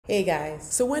Hey guys,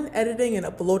 so when editing and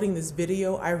uploading this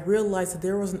video, I realized that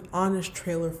there was an Honest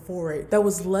trailer for it that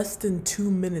was less than 2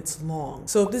 minutes long.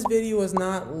 So if this video is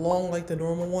not long like the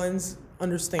normal ones,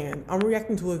 understand. I'm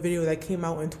reacting to a video that came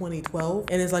out in 2012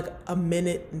 and is like 1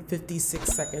 minute and 56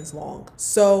 seconds long.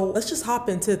 So let's just hop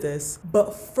into this.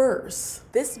 But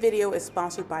first, this video is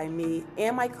sponsored by me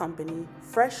and my company,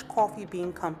 Fresh Coffee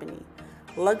Bean Company.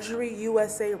 Luxury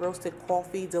USA roasted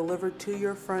coffee delivered to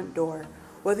your front door.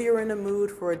 Whether you're in the mood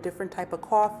for a different type of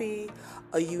coffee,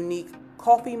 a unique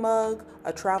coffee mug,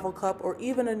 a travel cup, or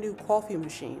even a new coffee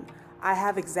machine, I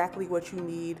have exactly what you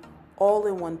need all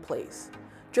in one place.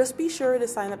 Just be sure to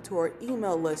sign up to our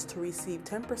email list to receive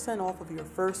 10% off of your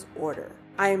first order.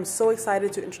 I am so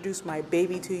excited to introduce my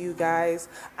baby to you guys.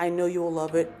 I know you will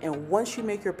love it. And once you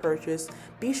make your purchase,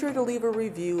 be sure to leave a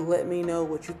review. Let me know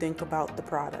what you think about the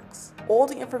products. All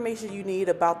the information you need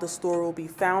about the store will be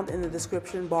found in the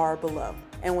description bar below.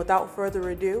 And without further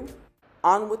ado,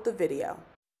 on with the video.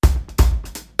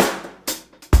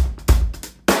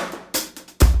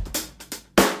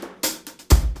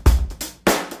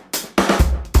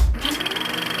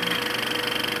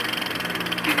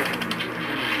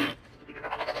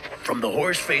 From the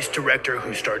horse-faced director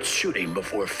who starts shooting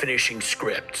before finishing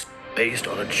scripts, based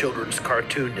on a children's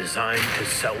cartoon designed to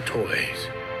sell toys,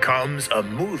 comes a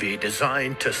movie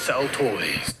designed to sell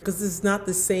toys. Because it's not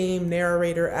the same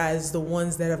narrator as the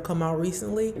ones that have come out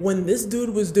recently. When this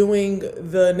dude was doing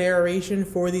the narration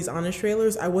for these Honest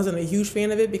trailers, I wasn't a huge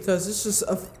fan of it because it's just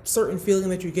a certain feeling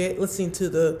that you get listening to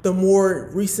the more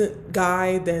recent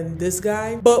guy than this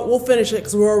guy. But we'll finish it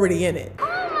because we're already in it.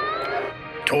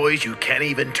 Toys you can't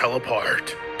even tell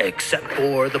apart, except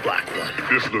for the black one.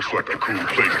 This looks like a cool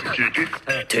place to kick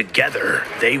it. Together,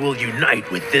 they will unite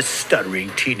with this stuttering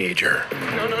teenager.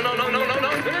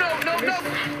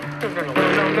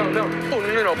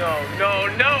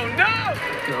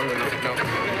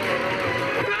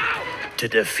 To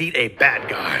defeat a bad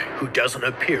guy who doesn't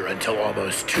appear until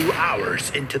almost 2 hours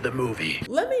into the movie.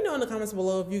 Let me know in the comments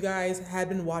below if you guys had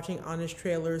been watching Honest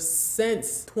trailers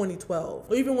since 2012,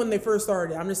 or even when they first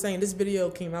started. I'm just saying this video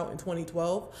came out in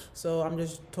 2012, so I'm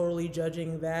just totally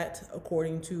judging that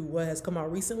according to what has come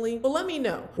out recently. But let me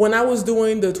know. When I was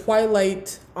doing the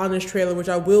Twilight Honest trailer, which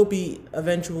I will be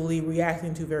eventually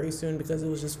reacting to very soon because it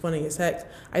was just funny as heck.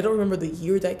 I don't remember the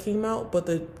year that came out, but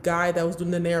the guy that was doing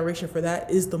the narration for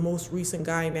that is the most recent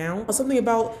guy now. Something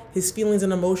about his feelings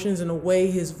and emotions and the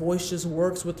way his voice just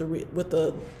works with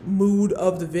the mood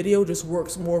of the video just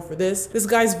works more for this. This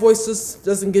guy's voice just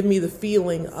doesn't give me the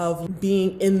feeling of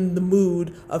being in the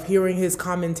mood of hearing his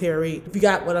commentary. If you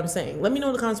got what I'm saying, let me know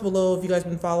in the comments below if you guys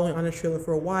been following Honest trailer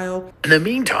for a while. In the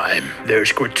meantime,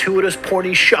 there's gratuitous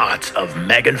porny shots of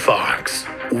Megan Fox,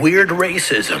 weird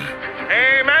racism,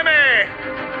 Hey, mammy!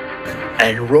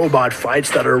 and robot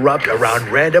fights that erupt around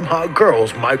random hot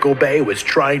girls Michael Bay was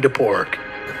trying to pork.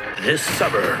 This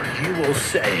summer, you will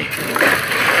say,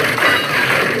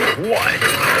 what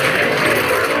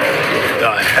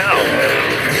the hell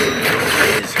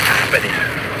is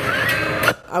happening?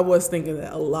 I was thinking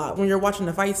that a lot. When you're watching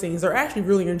the fight scenes, they're actually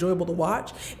really enjoyable to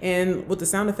watch. And with the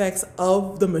sound effects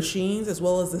of the machines, as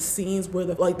well as the scenes where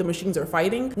the machines are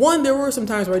fighting. One, there were some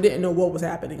times where I didn't know what was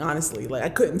happening, honestly. Like I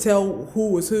couldn't tell who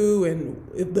was who and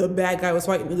if the bad guy was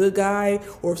fighting the good guy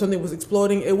or if something was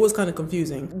exploding. It was kind of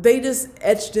confusing. They just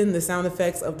etched in the sound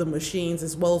effects of the machines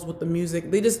as well as with the music.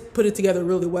 They just put it together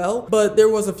really well. But there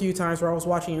was a few times where I was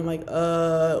watching and like,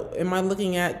 am I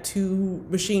looking at two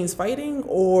machines fighting?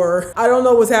 Or I don't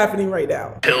know what's happening right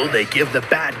now. Till they give the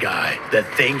bad guy the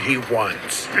thing he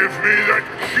wants. Give me that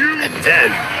cue! And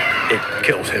then it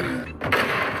kills him.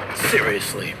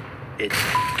 Seriously, it's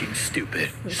fucking stupid.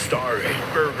 Starring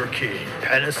Burger King,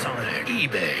 Panasonic,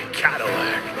 eBay,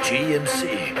 Cadillac,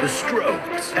 GMC, The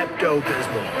Strokes,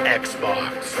 Pepto-Bismol,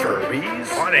 Xbox, Furbies,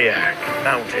 Pontiac,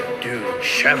 Mountain Dew,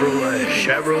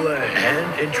 Chevrolet,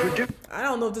 and introduce. I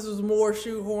don't know if this was more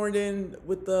shoehorned in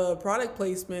with the product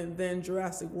placement than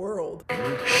Jurassic World.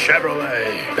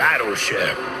 Chevrolet,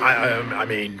 Battleship, I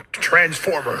mean,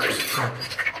 Transformers.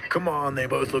 Come on, they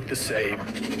both look the same.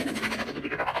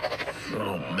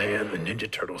 Oh man, the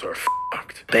Ninja Turtles are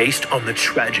fucked. Based on the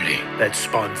tragedy that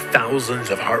spawned thousands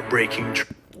of heartbreaking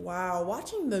Wow,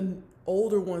 watching the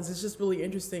older ones is just really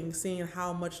interesting, seeing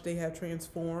how much they have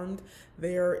transformed,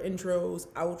 their intros,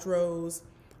 outros.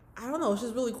 I don't know, it's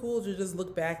just really cool to just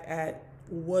look back at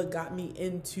what got me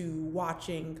into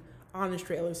watching honest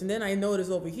trailers. And then I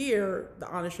noticed over here the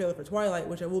honest trailer for Twilight,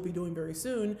 which I will be doing very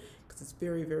soon because it's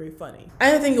very, very funny.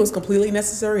 I didn't think it was completely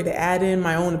necessary to add in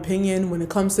my own opinion when it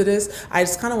comes to this. I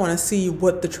just kind of want to see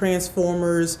what the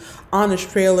Transformers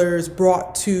honest trailers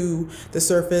brought to the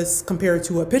surface compared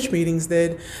to what Pitch Meetings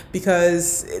did,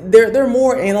 because they're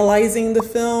more analyzing the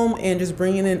film and just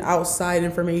bringing in outside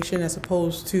information as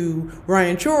opposed to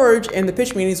Ryan George and the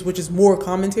Pitch Meetings, which is more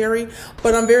commentary.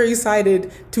 But I'm very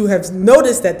excited to have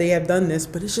noticed that they have done this,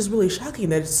 but it's just really shocking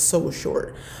that it's so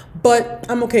short. But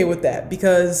I'm okay with that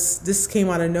because this came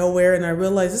out of nowhere, and I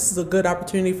realized this is a good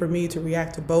opportunity for me to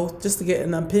react to both, just to get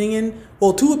an opinion,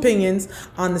 well, two opinions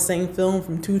on the same film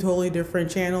from two totally different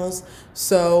channels.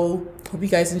 So hope you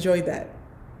guys enjoyed that.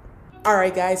 All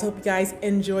right, guys, hope you guys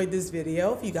enjoyed this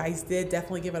video. If you guys did,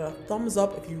 definitely give it a thumbs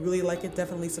up. If you really like it,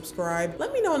 definitely subscribe.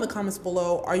 Let me know in the comments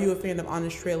below, are you a fan of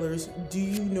honest trailers? Do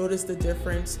you notice the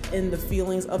difference in the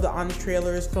feelings of the honest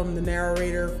trailers from the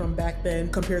narrator from back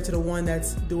then compared to the one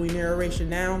that's doing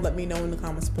narration now? Let me know in the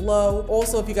comments below.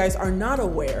 Also, if you guys are not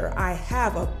aware, I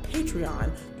have a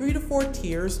Patreon, 3 to 4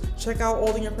 tiers. Check out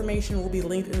all the information will be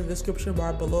linked in the description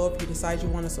bar below if you decide you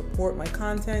want to support my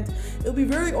content. It'll be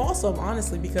very awesome,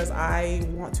 honestly, because I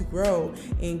want to grow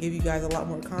and give you guys a lot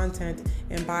more content,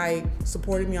 and by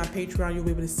supporting me on Patreon, you'll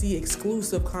be able to see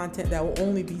exclusive content that will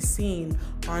only be seen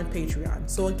on Patreon.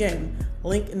 So again,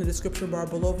 link in the description bar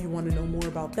below if you want to know more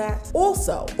about that.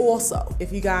 Also,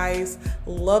 if you guys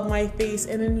love my face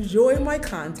and enjoy my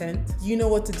content, you know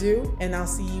what to do, and I'll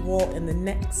see you all in the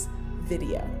next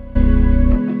video.